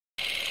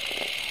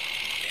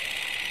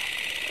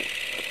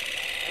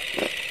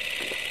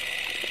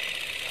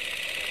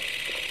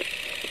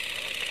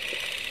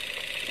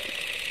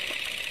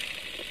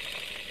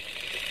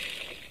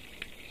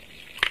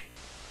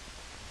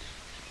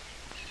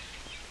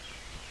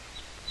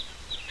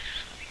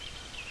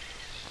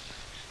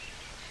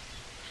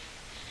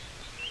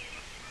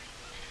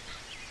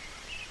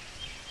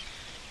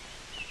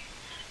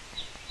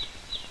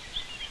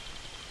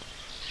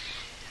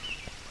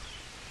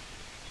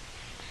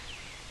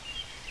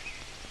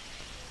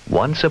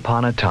Once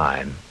upon a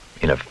time,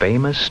 in a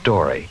famous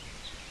story,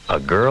 a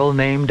girl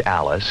named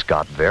Alice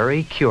got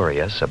very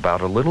curious about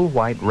a little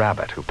white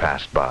rabbit who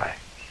passed by.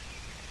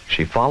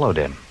 She followed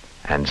him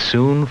and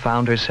soon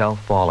found herself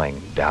falling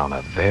down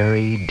a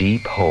very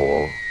deep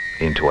hole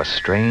into a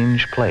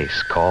strange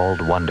place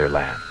called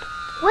Wonderland.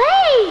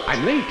 Wait!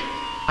 I'm late!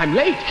 I'm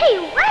late! Hey,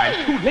 wait!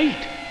 I'm too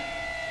late!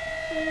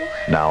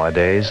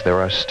 Nowadays, there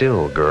are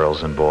still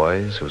girls and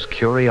boys whose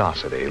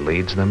curiosity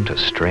leads them to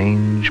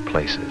strange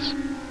places.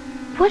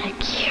 What a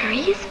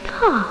curious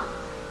fall.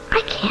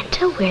 I can't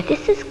tell where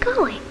this is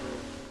going.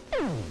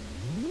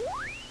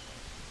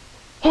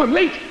 Oh, I'm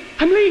late!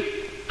 I'm late!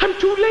 I'm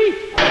too late!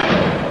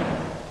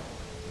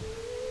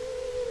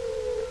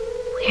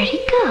 Where'd he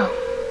go?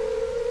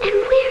 And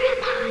where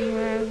am I?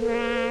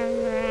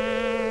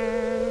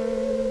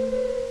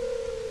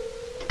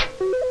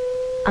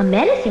 A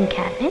medicine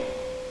cabinet?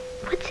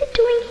 What's it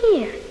doing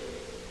here?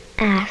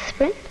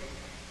 Aspirin?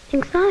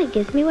 Things Mommy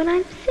gives me when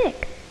I'm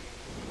sick.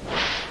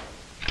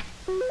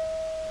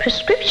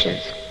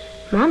 Prescriptions.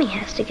 Mommy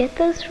has to get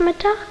those from a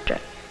doctor.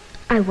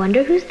 I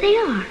wonder whose they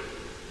are.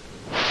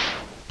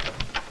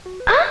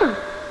 Oh!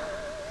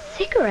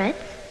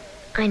 Cigarettes?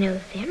 I know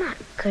they're not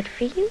good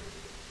for you.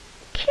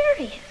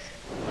 Curious.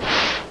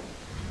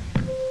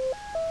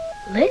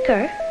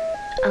 Liquor?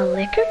 A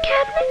liquor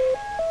cabinet?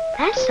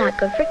 That's not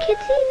good for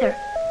kids either.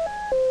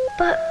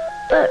 But,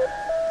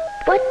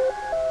 what?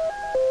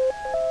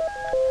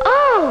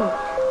 Oh!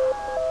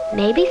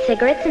 Maybe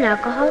cigarettes and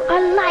alcohol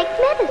are like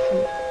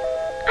medicine.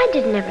 I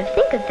didn't ever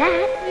think of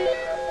that.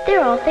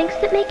 They're all things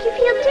that make you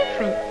feel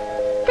different,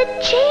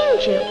 that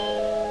change you.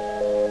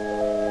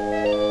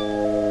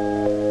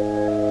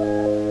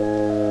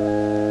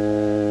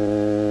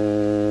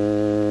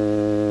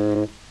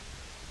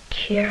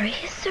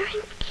 Curiouser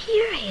and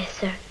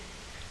curiouser.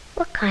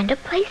 What kind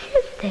of place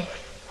is this?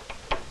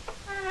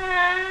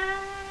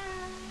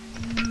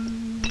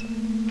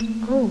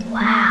 Oh,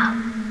 wow.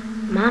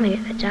 Mommy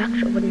or the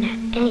doctor wouldn't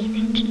have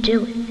anything to do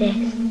with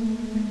this.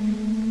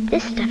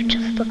 This stuff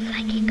just looks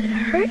like it could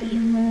hurt you.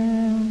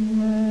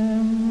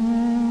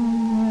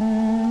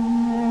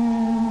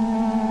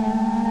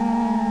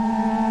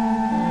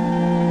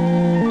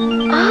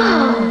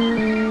 Oh,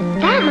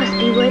 that must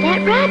be where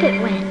that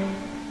rabbit went.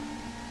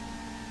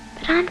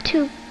 But I'm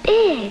too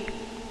big.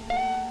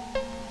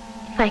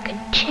 If I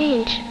could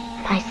change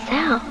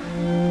myself.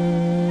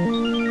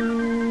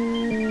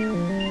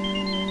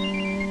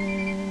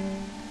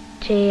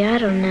 Gee, I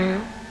don't know.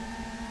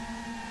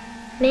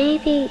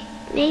 Maybe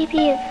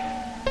if...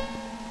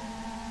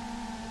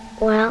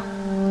 Well,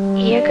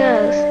 here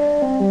goes.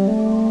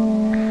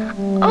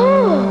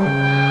 Oh!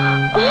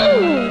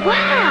 Oh,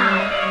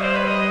 wow!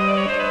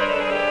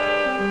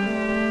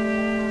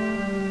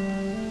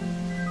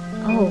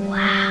 Oh,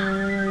 wow.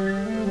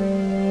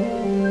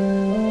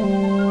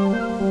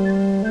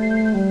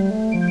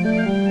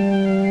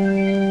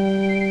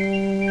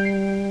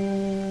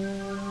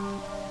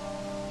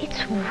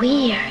 It's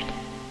weird.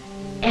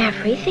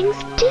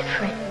 Everything's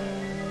different.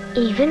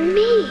 Even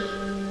me.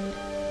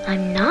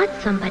 I'm not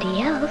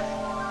somebody else,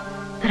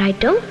 but I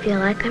don't feel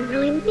like I'm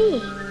really me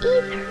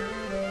either.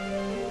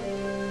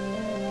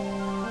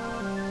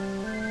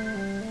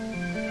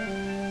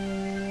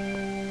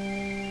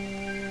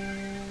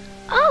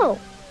 Oh,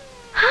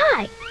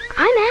 hi,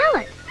 I'm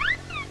Alice.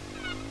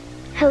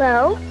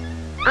 Hello,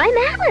 I'm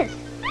Alice.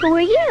 Who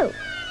are you?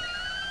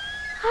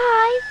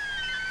 Hi.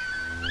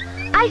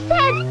 I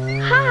said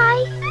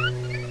hi.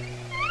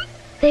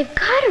 They've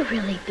got to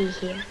really be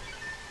here.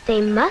 They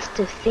must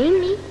have seen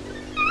me.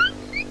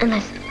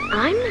 Unless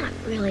I'm not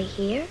really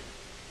here.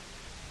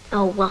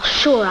 Oh, well,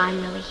 sure I'm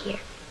really here.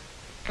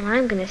 And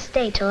I'm going to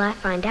stay till I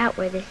find out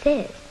where this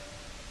is.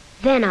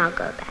 Then I'll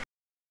go back.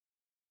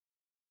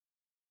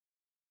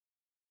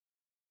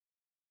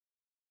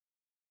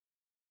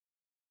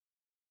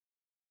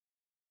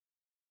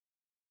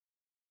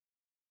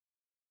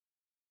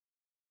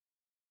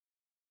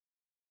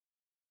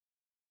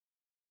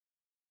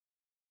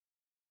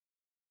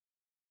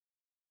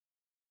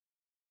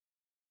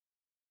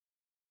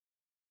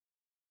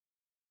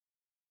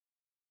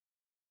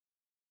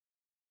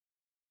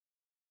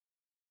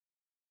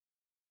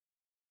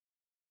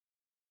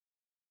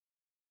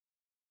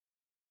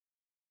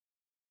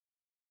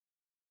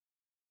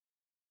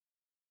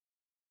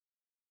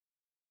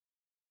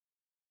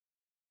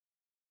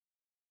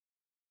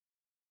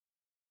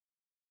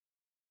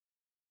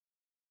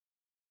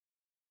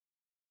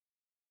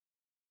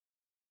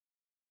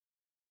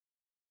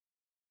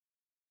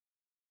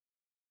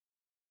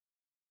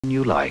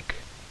 You like.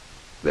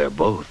 They're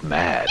both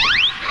mad.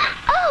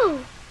 Oh!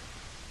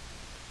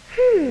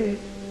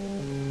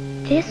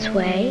 This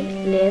way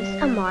lives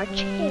a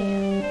March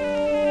hare.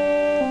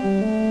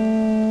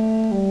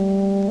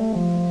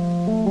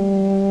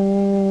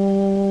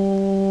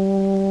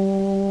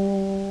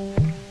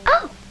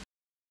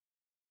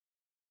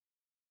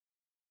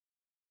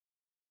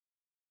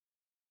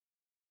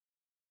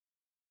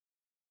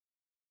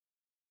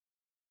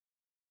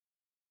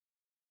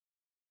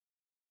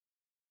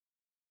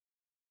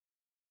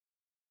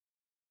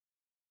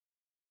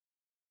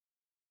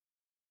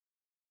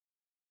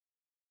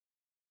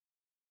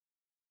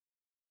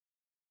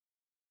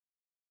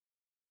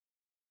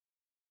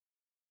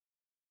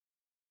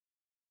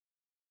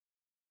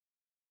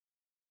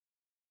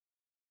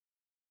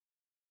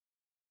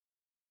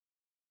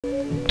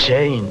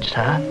 changed,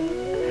 huh?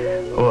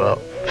 Well,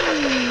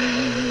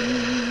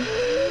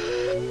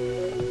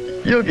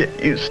 you'll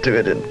get used to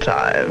it in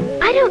time.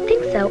 I don't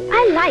think so.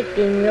 I like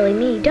being really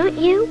me, don't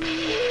you?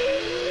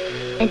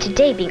 And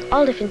today being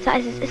all different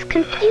sizes is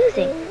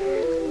confusing.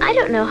 I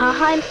don't know how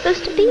high I'm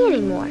supposed to be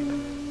anymore.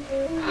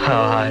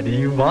 How high do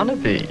you want to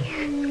be?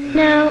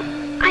 No,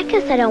 I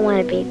guess I don't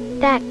want to be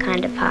that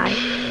kind of high.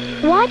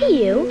 Why do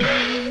you?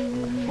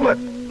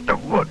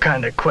 What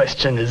kind of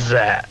question is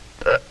that?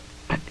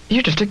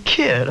 You're just a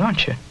kid,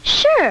 aren't you?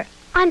 Sure,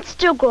 I'm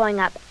still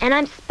growing up, and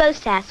I'm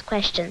supposed to ask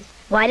questions.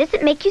 Why does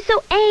it make you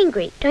so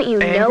angry? Don't you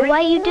know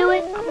why you do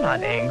it? I'm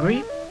not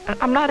angry.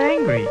 I'm not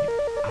angry.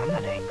 I'm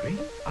not angry.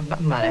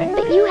 I'm not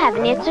angry. But you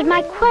haven't answered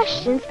my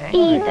questions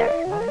either.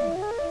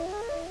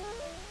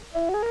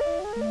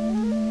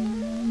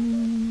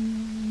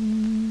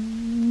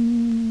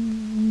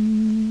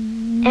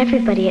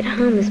 Everybody at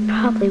home is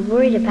probably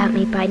worried about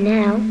me by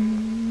now.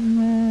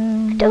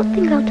 I don't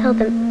think I'll tell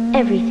them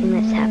everything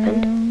that's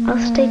happened. I'll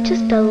stay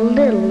just a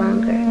little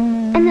longer,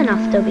 and then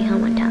I'll still be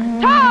home on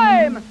time.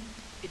 Time!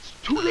 It's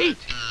too late.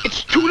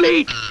 It's too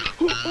late.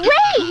 Wait,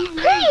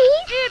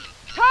 please! It's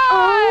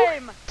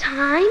time! Oh,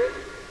 time?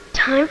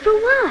 Time for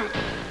what?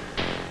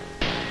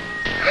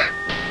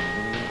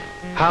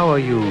 How are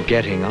you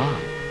getting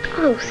on?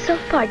 Oh, so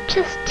far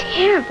just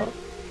terrible.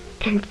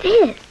 And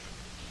this?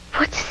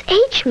 What's this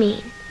H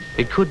mean?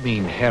 It could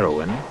mean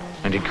heroin,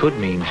 and it could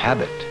mean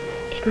habit.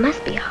 It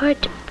must be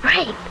hard to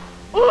break.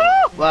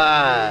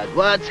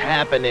 What's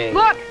happening?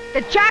 Look,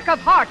 the Jack of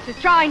Hearts is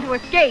trying to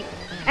escape,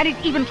 and he's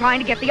even trying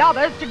to get the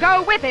others to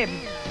go with him.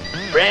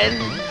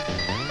 Friend?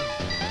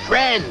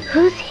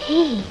 Who's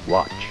he?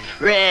 Watch.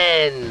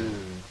 Friends.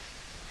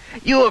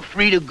 You are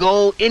free to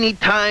go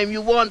anytime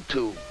you want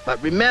to.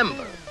 But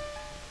remember,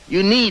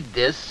 you need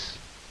this.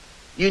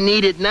 You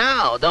need it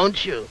now,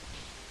 don't you?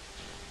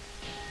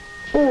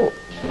 Oh,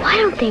 why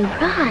don't they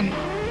run?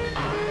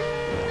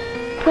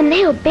 When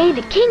they obey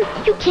the king,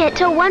 you can't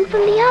tell one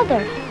from the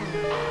other.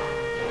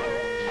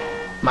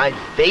 My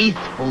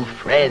faithful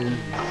friends.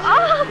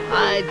 Oh,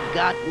 I've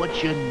got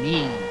what you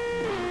need.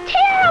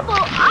 terrible!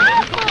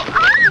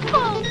 Awful!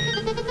 Awful!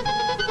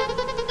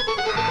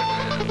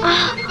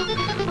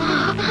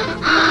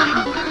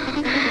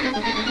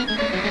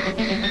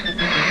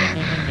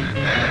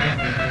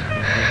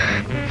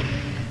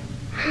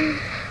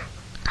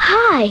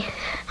 Hi.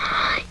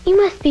 You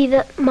must be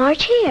the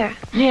March Hare.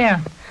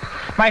 Yeah.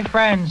 My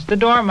friends, the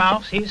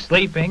Dormouse, he's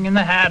sleeping, and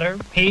the Hatter,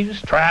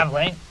 he's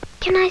traveling.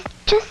 Can I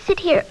just sit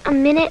here a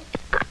minute?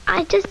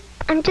 I'm just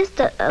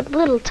a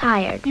little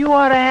tired. You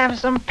ought to have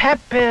some pep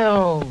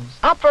pills,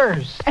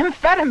 uppers,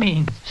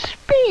 amphetamines,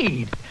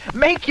 speed.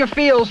 Make you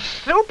feel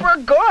super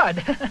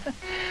good.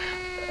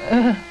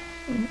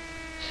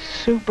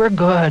 Super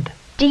good.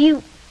 Do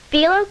you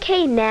feel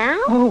okay now?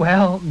 Oh,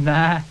 well,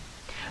 nah.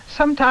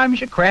 Sometimes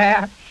you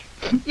crash.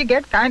 You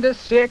get kind of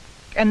sick,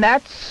 and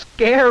that's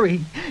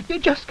scary. You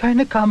just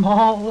kind of come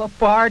all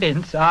apart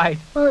inside.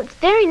 Well, it's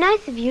very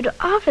nice of you to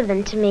offer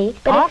them to me,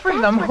 but if Offered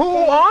that's them? what Who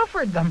they-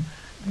 offered them?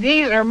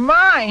 These are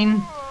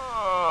mine.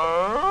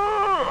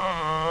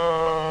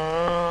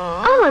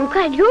 Oh, I'm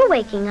glad you're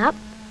waking up.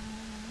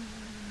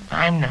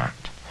 I'm not.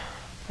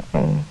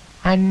 Oh,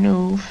 a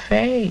new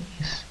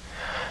face.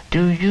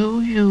 Do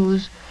you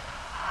use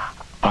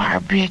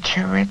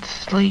barbiturate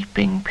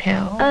sleeping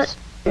pills?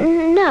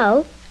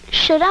 No.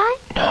 Should I?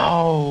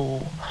 No.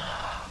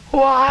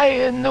 Why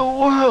in the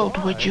world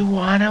would you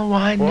want to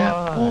wind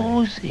up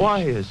woozy?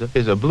 Why is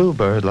a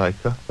bluebird like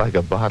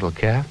a bottle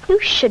cap? You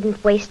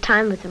shouldn't waste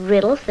time with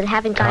riddles that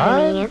haven't got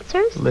any Time?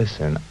 answers.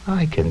 Listen,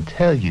 I can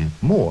tell you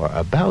more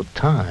about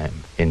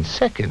time in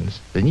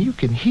seconds than you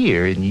can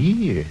hear in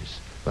years.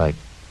 Like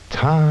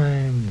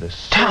time, the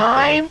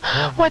Time?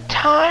 What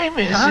time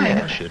is Time?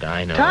 it? Should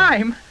I know?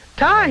 Time.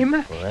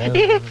 Forever.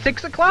 It's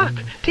 6 o'clock.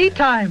 Tea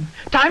time.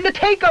 Time to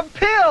take a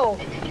pill.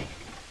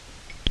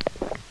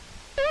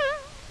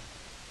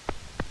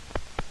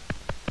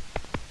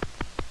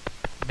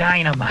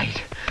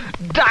 Dynamite.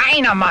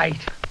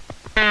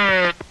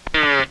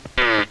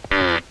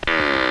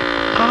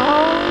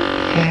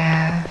 Oh,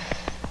 yes.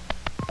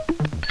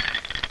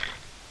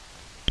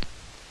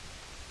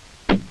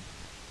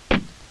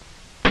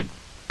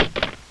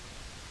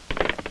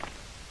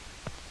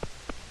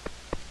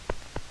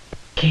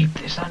 Keep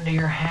this under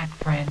your hat,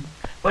 friend.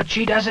 But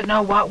she doesn't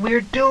know what we're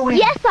doing.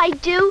 Yes, I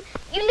do.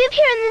 You live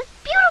here in this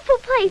beautiful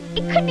place.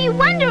 It could be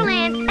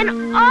Wonderland,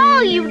 and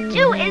all you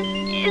do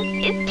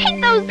is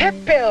take those... Pep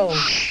pills.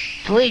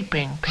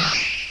 Sleeping pills.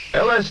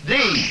 LSD.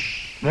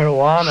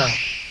 Marijuana.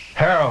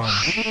 Heroin.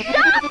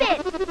 Stop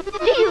it!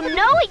 Do you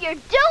know what you're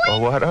doing?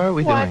 Well, what are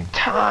we doing? What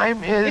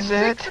time is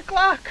It's it? 6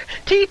 o'clock.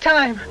 Tea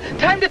time.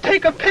 Time to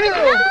take a pill.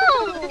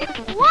 No!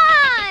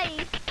 Why?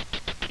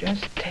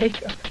 Just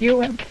take a few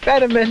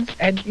amphetamines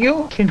and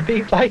you can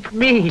be like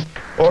me.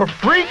 Or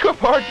freak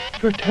apart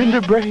your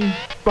tender brain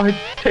by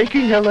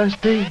taking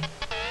LSD.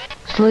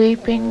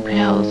 Sleeping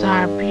pills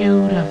are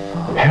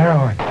beautiful.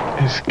 Heroin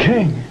is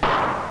king.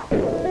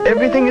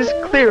 Everything is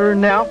clearer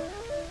now.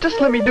 Just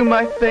let me do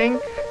my thing.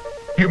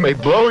 You may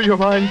blow your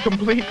mind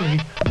completely.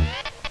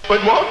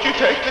 But won't you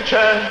take the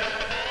chance?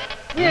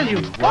 Will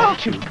you,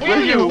 won't you,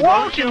 will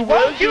you,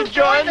 won't you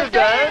join the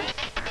dance?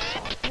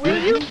 Will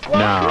you,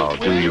 Now,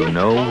 do you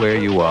know where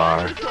you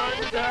are?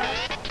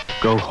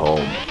 Go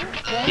home.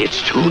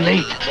 It's too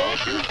late.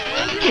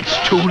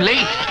 It's too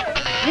late.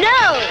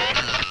 No!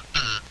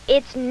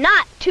 It's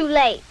not too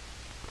late.